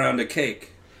built around a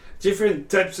cake? Different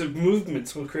types of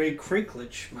movements will create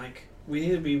crinklage, Mike. We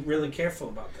need to be really careful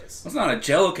about this. It's not a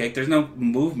Jell-O cake. There's no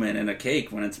movement in a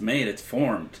cake when it's made. It's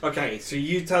formed. Okay, so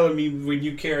you telling me when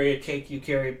you carry a cake, you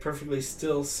carry it perfectly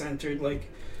still, centered,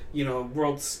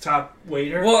 world's top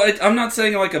waiter? Well, I'm not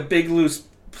saying a big loose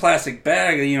plastic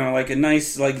bag, like a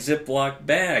nice Ziploc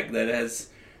bag that has,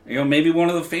 maybe one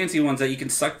of the fancy ones that you can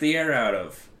suck the air out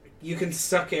of. You can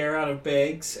suck air out of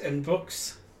bags and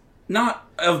books? Not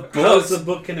of books. How's the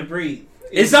book going to breathe?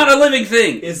 It's not a living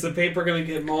thing. Is the paper going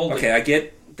to get moldy? Okay, I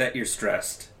get that you're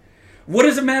stressed. What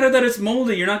does it matter that it's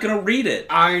moldy? You're not going to read it.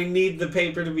 I need the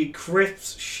paper to be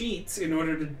crisp sheets in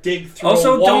order to dig through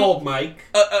a wall, Mike.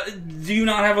 Do you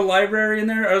not have a library in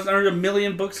there? Are there a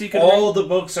million books you can read? All the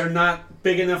books are not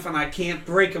big enough and I can't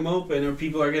break them open or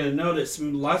people are going to notice.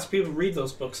 Lots of people read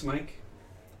those books, Mike.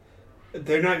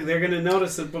 They're going to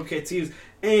notice the book gets used.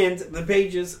 And the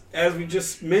pages, as we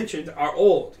just mentioned, are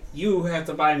old. You have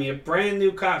to buy me a brand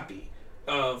new copy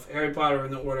of Harry Potter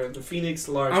and the Order of the Phoenix,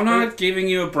 large I'm not giving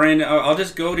you a brand... I'll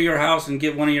just go to your house and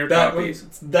get one of your copies.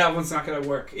 That one's not going to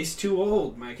work. It's too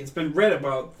old, Mike. It's been read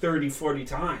about 30, 40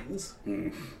 times.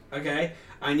 Okay?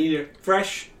 I need a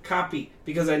fresh copy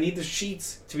because I need the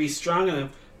sheets to be strong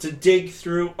enough to dig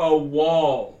through a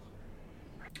wall.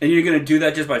 And you're going to do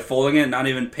that just by folding it, not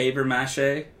even paper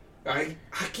mache? I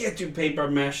can't do paper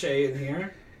mache in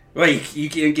here. Wait, you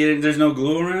can't get it? There's no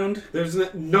glue around?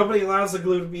 Nobody allows the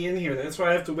glue to be in here. That's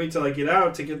why I have to wait till I get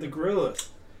out to get the gorilla.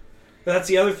 That's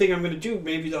the other thing I'm going to do.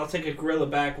 Maybe I'll take a gorilla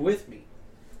back with me.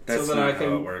 That's so that not I can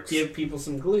how it works. Give people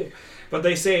some glue. But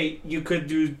they say you could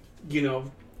do,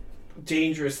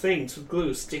 dangerous things with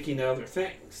glue sticking to other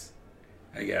things.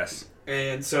 I guess.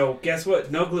 And so, guess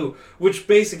what? No glue. Which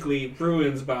basically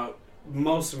ruins about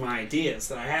most of my ideas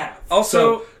that I have.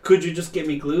 Also, so, could you just get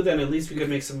me glue? Then at least we could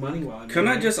make some money while I'm couldn't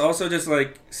I just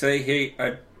say,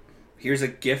 hey, here's a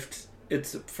gift.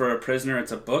 It's for a prisoner.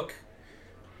 It's a book,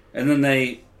 and then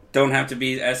they don't have to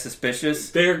be as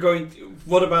suspicious. They're going.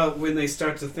 What about when they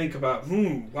start to think about,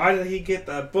 why did he get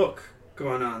that book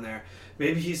going on there?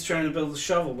 Maybe he's trying to build a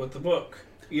shovel with the book.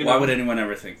 Why would anyone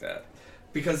ever think that?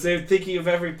 Because they're thinking of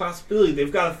every possibility.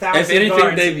 They've got 1,000 If anything,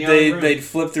 guards in the other room. they'd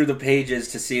flip through the pages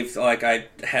to see if I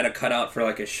had a cutout for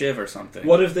a shiv or something.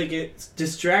 What if they get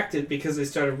distracted because they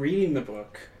started reading the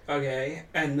book, okay,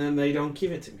 and then they don't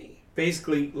give it to me?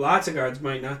 Basically, lots of guards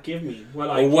might not give me what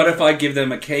I. Or what if I give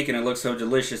them a cake and it looks so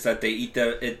delicious that they eat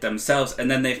it themselves,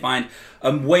 and then they find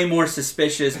a way more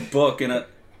suspicious book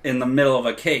in the middle of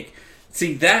a cake?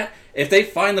 See that. If they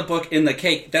find the book in the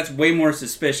cake, that's way more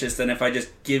suspicious than if I just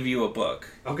give you a book.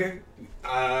 Okay,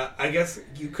 I guess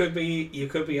you could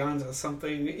be onto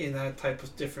something in that type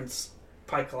of different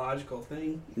psychological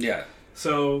thing. Yeah,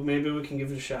 So maybe we can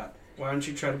give it a shot. Why don't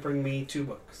you try to bring me 2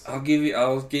 books? I'll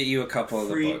get you a couple of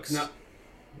the books. No,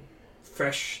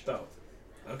 fresh though.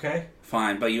 Okay?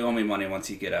 Fine, but you owe me money once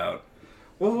you get out.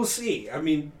 Well, we'll see. I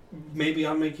mean, maybe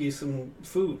I'll make you some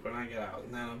food when I get out,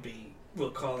 and that'll be,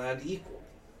 we'll call that equal.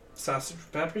 Sausage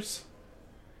and peppers?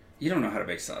 You don't know how to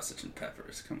make sausage and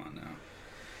peppers. Come on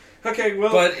now. Okay,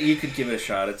 well... But you could give it a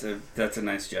shot. That's a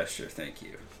nice gesture. Thank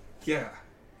you. Yeah.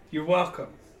 You're welcome.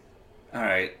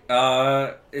 Alright.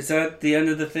 Is that the end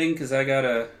of the thing? Because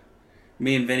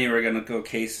me and Vinny were going to go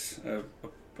case a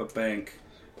bank.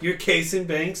 You're casing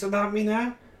banks about me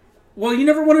now? Well, you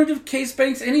never wanted to case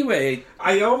banks anyway.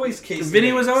 I always case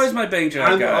Vinny banks. was always my bank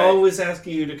job guy. I'm always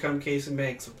asking you to come casing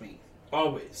banks with me.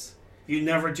 Always. You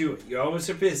never do it. You always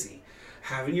are busy.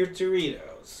 Having your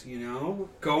Doritos,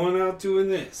 going out doing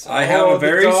this. I have a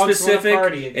very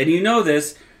specific, and you know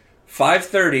this,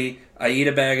 5:30, I eat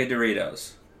a bag of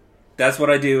Doritos. That's what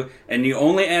I do, and you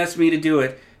only ask me to do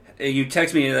it. You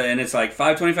text me, and it's like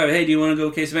 5:25. Hey, do you want to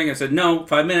go case a bank? I said no.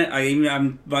 5 minutes.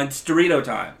 It's Dorito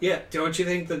time. Yeah. Don't you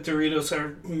think that Doritos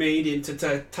are made into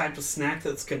the type of snack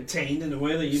that's contained in a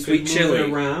way that you Sweet can chili. move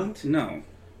it around? No.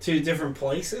 To different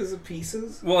places and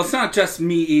pieces? Well, it's not just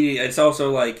me eating. It's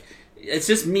also like it's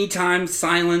just me time,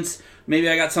 silence. Maybe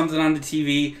I got something on the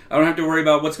TV. I don't have to worry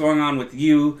about what's going on with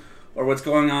you or what's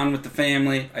going on with the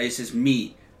family. It's just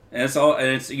me. And it's all.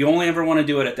 And you only ever want to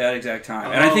do it at that exact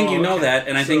time. And I think you know that.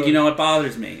 And I think you know it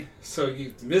bothers me. So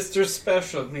Mr.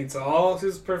 Special needs all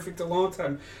his perfect alone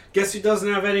time. Guess who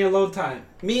doesn't have any alone time?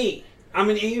 Me. I'm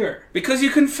an eater. Because you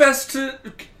confessed to,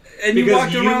 and you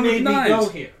walked around with knives. You made me go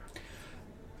here.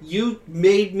 You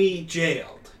made me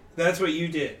jailed. That's what you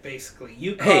did, basically.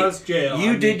 You caused jail.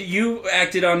 You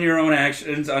acted on your own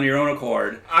actions, on your own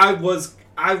accord. I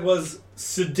was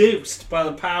seduced by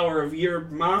the power of your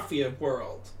mafia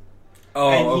world. Oh,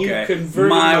 and okay. You converted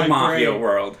my mafia brain.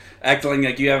 world. Acting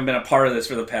like you haven't been a part of this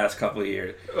for the past couple of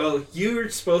years. Well, you're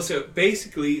supposed to...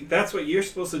 Basically, that's what you're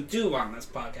supposed to do on this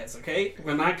podcast, okay?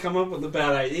 When I come up with a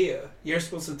bad idea, you're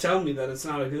supposed to tell me that it's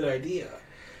not a good idea.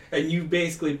 And you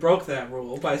basically broke that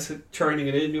rule by turning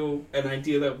it into an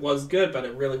idea that was good, but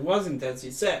it really wasn't, as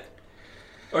you said.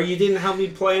 Or you didn't help me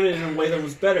plan it in a way that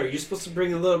was better. You're supposed to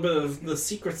bring a little bit of the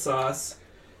secret sauce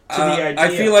to the idea.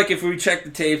 I feel like if we check the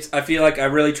tapes, I feel like I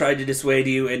really tried to dissuade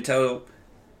you until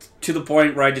to the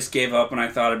point where I just gave up and I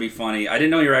thought it'd be funny. I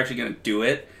didn't know you were actually going to do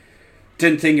it.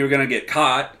 Didn't think you were going to get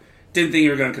caught. Didn't think you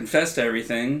were going to confess to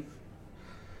everything.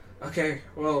 Okay,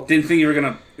 well... Didn't think you were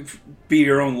going to be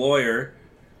your own lawyer.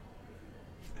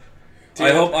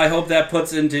 I hope that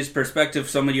puts into perspective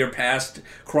some of your past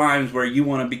crimes where you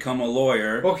want to become a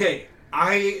lawyer. Okay,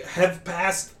 I have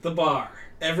passed the bar.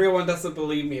 Everyone doesn't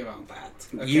believe me about that.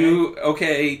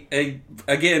 Okay?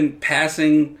 Again,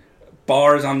 passing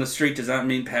bars on the street does not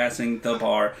mean passing the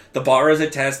bar. The bar is a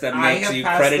test that makes you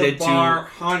credited to... I have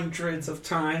passed the bar hundreds of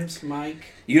times, Mike.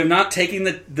 You have not taken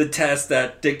the test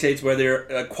that dictates whether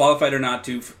you're qualified or not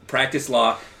to practice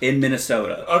law in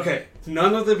Minnesota. Okay,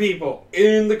 none of the people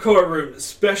in the courtroom,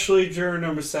 especially juror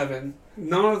number 7,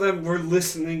 none of them were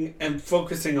listening and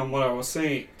focusing on what I was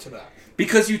saying to them.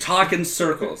 Because you talk in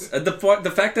circles.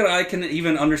 The fact that I can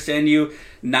even understand you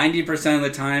 90% of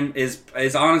the time is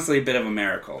honestly a bit of a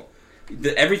miracle.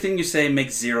 Everything you say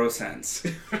makes zero sense.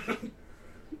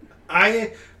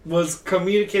 I was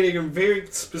communicating in very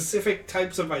specific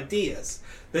types of ideas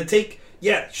that take...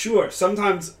 Yeah, sure.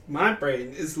 Sometimes my brain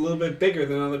is a little bit bigger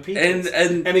than other people's,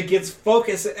 and it gets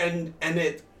focused, and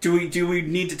it... Do we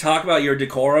need to talk about your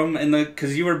decorum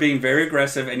because you were being very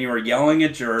aggressive and you were yelling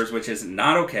at jurors, which is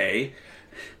not okay.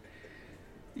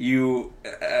 You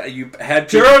had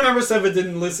juror number 7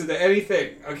 didn't listen to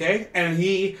anything, okay? And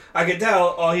I could tell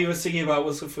all he was thinking about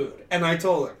was the food, and I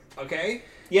told him, okay?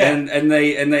 Yeah, and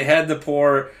they had the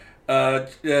poor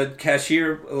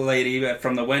cashier lady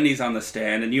from the Wendy's on the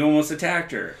stand, and you almost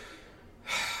attacked her.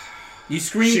 You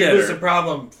screamed at her. She was a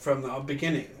problem from the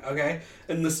beginning, okay?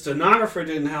 And the stenographer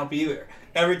didn't help either.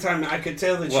 Every time I could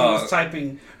tell that she was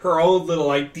typing her own little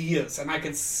ideas, and I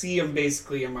could see them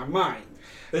basically in my mind.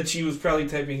 That she was probably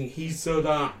typing, he's so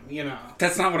dumb,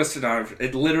 That's not what a stenographer...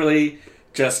 It literally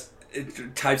just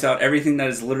types out everything that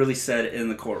is literally said in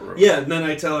the courtroom. Yeah, and then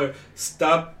I tell her,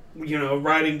 stop,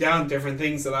 writing down different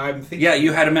things that I'm thinking. Yeah,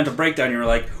 you had a mental breakdown. You were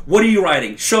like, what are you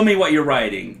writing? Show me what you're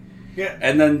writing. Yeah.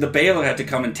 And then the bailiff had to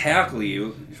come and tackle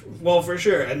you. Well, for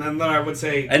sure. And then I would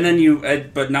say... And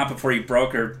then but not before you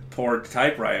broke her poor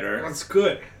typewriter. That's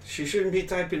good. She shouldn't be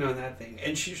typing on that thing.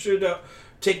 And she should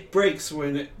take breaks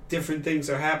when different things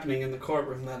are happening in the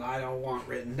courtroom that I don't want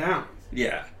written down.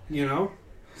 Yeah.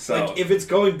 So like, if it's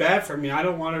going bad for me, I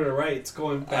don't want her to write. It's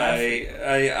going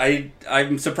bad.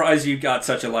 I'm surprised you got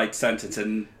such a light sentence.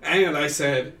 And I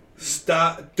said,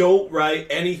 stop! Don't write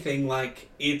anything like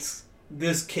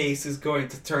this case is going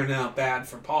to turn out bad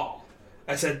for Paul.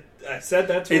 I said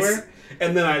that to her,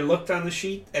 and then I looked on the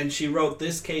sheet, and she wrote,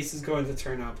 "This case is going to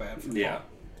turn out bad for Paul."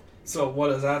 So what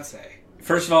does that say?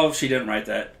 First of all, she didn't write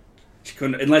that. She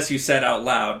couldn't, unless you said out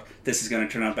loud, "This is going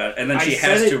to turn out bad," and then she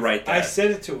has to write that. I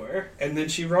said it to her, and then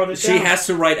she wrote it down. She has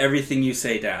to write everything you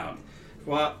say down.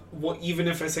 Well, even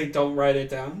if I say don't write it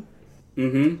down,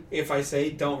 if I say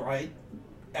don't write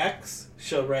X,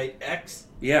 she'll write X.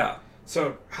 Yeah.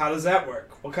 So how does that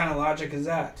work? What kind of logic is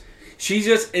that? She's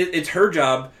it's her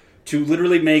job to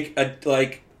literally make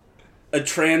a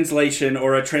translation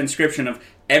or a transcription of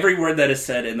every word that is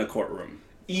said in the courtroom.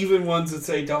 Even ones that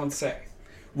say don't say.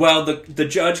 Well, the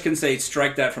judge can say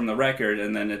strike that from the record,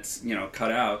 and then it's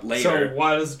cut out later. So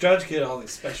why does the judge get all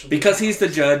these special? Because he's the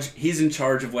judge. He's in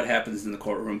charge of what happens in the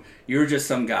courtroom. You're just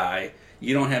some guy.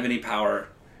 You don't have any power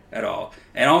at all.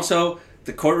 And also,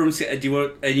 the courtroom.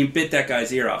 You bit that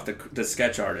guy's ear off. The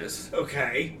sketch artist.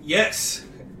 Okay. Yes.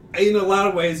 In a lot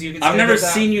of ways, you can say I've never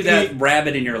seen you that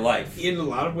rabid in your life. In a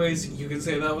lot of ways, you can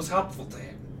say that was helpful to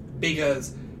him.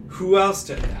 Because who else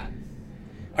did that?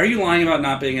 Are you lying about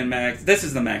not being in Max? This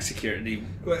is the Max security.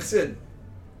 Listen,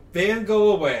 Van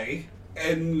go away,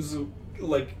 and was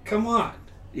like, come on.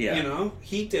 Yeah.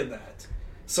 He did that.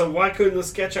 So why couldn't the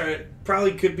sketch art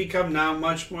probably could become now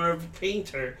much more of a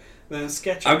painter than a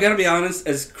sketch artist? I'm going to be honest,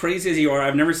 as crazy as you are,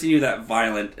 I've never seen you that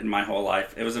violent in my whole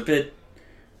life. It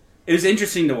was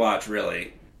interesting to watch,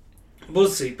 really. We'll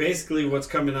see. Basically, what's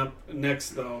coming up next,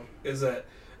 though, is that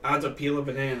I have to peel a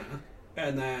banana,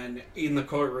 and then in the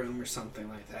courtroom or something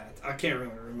like that. I can't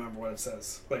really remember what it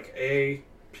says. Like, a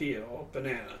peel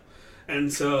banana.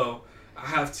 And so I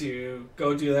have to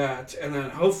go do that, and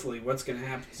then hopefully what's going to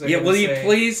happen is will you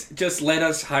please just let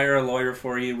us hire a lawyer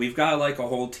for you? We've got, a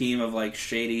whole team of,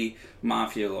 shady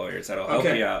mafia lawyers that'll help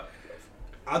you out.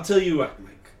 I'll tell you what,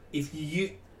 Mike.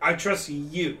 I trust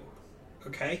you.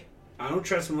 Okay? I don't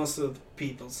trust most of the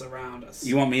people around us.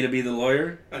 You want me to be the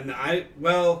lawyer? And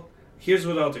here's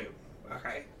what I'll do.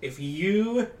 Okay? If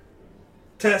you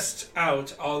test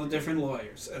out all the different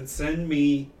lawyers and send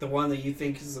me the one that you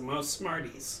think is the most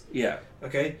smarties. Yeah.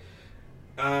 Okay?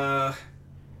 I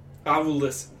will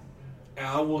listen.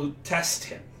 I will test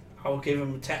him. I will give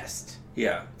him a test.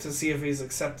 Yeah. To see if he's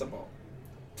acceptable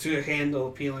to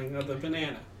handle peeling of the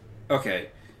banana. Okay.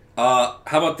 How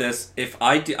about this? If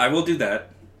I will do that.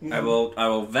 Mm-hmm. I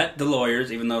will vet the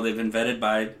lawyers, even though they've been vetted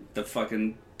by the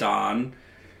fucking Don.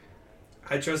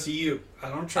 I trust you. I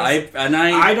don't trust.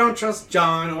 I don't trust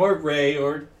John or Ray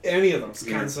or any of those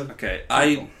kinds of. Okay,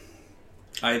 people.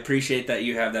 I appreciate that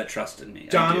you have that trust in me.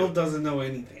 Donald doesn't know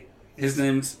anything. His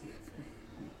name's.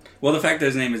 Well, the fact that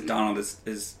his name is Donald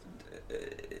is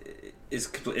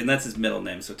and that's his middle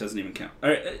name, so it doesn't even count. All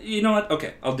right, you know what?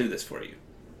 Okay, I'll do this for you.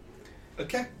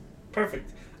 Okay,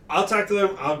 perfect. I'll talk to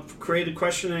them. I'll create a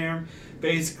questionnaire,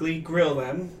 basically grill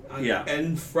them,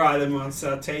 and fry them or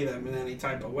saute them in any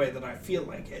type of way that I feel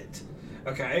like it.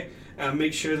 Okay,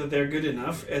 make sure that they're good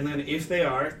enough, and then if they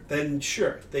are, then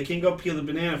sure, they can go peel the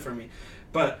banana for me.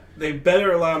 But they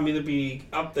better allow me to be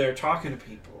up there talking to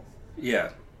people.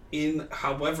 Yeah. In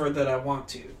however that I want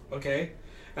to. Okay,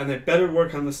 and they better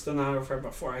work on the stenographer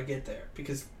before I get there,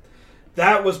 because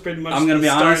that was pretty much the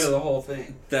start of the whole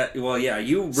thing. You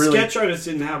really... Sketch artist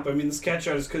didn't help. I mean, the sketch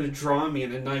artist could have drawn me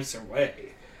in a nicer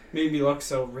way. Made me look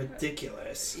so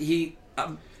ridiculous. He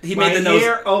my made the nose...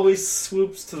 hair always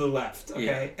swoops to the left,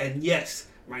 okay? Yeah. And yes,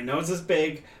 my nose is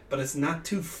big, but it's not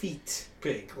 2 feet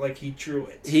big like he drew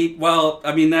it. He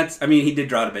did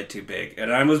draw it a bit too big.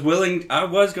 And I was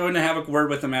going to have a word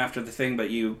with him after the thing, but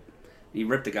you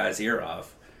ripped the guy's ear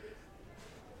off.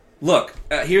 Look,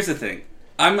 here's the thing.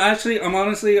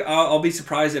 I'll be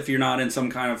surprised if you're not in some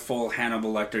kind of full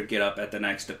Hannibal Lecter get up at the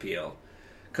next appeal,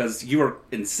 because you were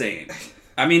insane.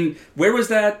 I mean, where was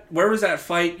that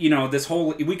fight?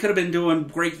 We could have been doing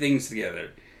great things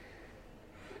together.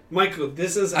 Michael,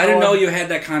 this is. I didn't know you had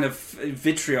that kind of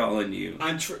vitriol in you.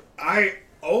 I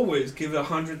always give it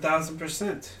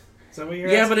 100,000%. Is that what you're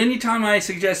asking? Yeah, but anytime I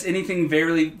suggest anything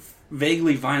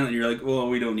vaguely violent, you're like, well,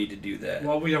 we don't need to do that.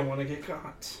 Well, we don't want to get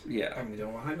caught. Yeah. And we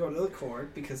don't want to go to the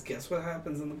court, because guess what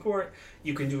happens in the court?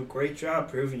 You can do a great job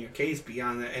proving your case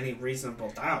beyond any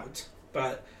reasonable doubt,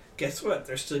 but guess what?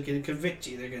 They're still going to convict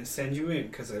you. They're going to send you in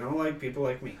because they don't like people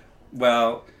like me.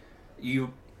 Well,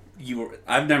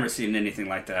 I've never seen anything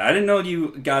like that. I didn't know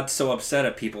you got so upset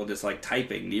at people just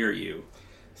typing near you.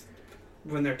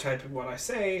 When they're typing what I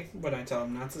say, when I tell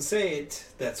them not to say it,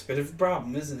 that's a bit of a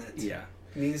problem, isn't it? Yeah.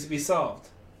 needs to be solved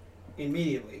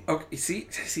immediately. Okay, see,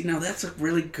 now that's a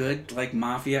really good like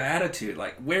mafia attitude.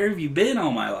 Like, where have you been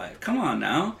all my life? Come on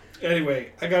now.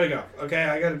 Anyway, I gotta go. Okay,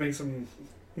 I gotta make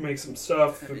some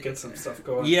stuff, get some stuff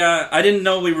going. Yeah, I didn't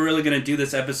know we were really gonna do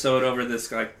this episode over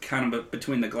this like kind of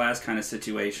between the glass kind of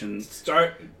situation.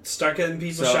 Start getting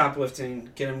people shoplifting.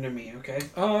 Get them to me, okay?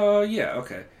 Yeah,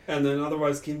 okay. And then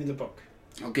otherwise, give me the book.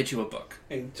 I'll get you a book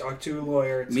and talk to a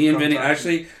lawyer. Me and Vinny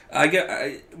actually, I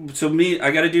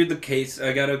gotta do the case.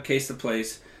 I gotta case the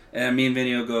place, and me and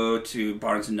Vinny will go to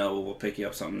Barnes and Noble. We'll pick you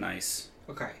up something nice.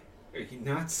 Okay,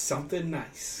 not something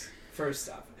nice. First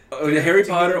off. Harry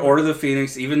Potter, Order of the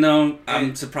Phoenix, even though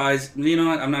I'm surprised, you know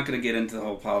what, I'm not going to get into the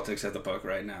whole politics of the book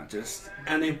right now,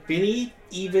 And if Vinny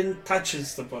even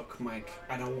touches the book, Mike,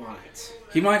 I don't want it.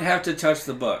 He might have to touch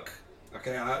the book.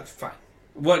 Okay, fine.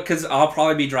 What, because I'll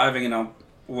probably be driving and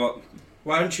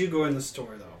Why don't you go in the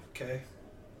store, though, okay?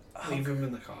 Leave him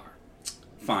in the car.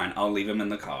 Fine, I'll leave him in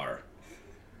the car.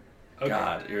 Okay.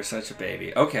 God, you're such a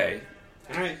baby. Okay.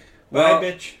 Alright, bye,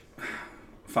 bitch.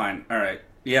 Fine, alright.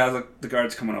 Yeah, the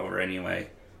guard's coming over anyway.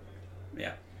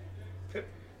 Yeah.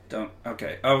 Don't...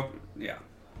 Okay. Oh, yeah.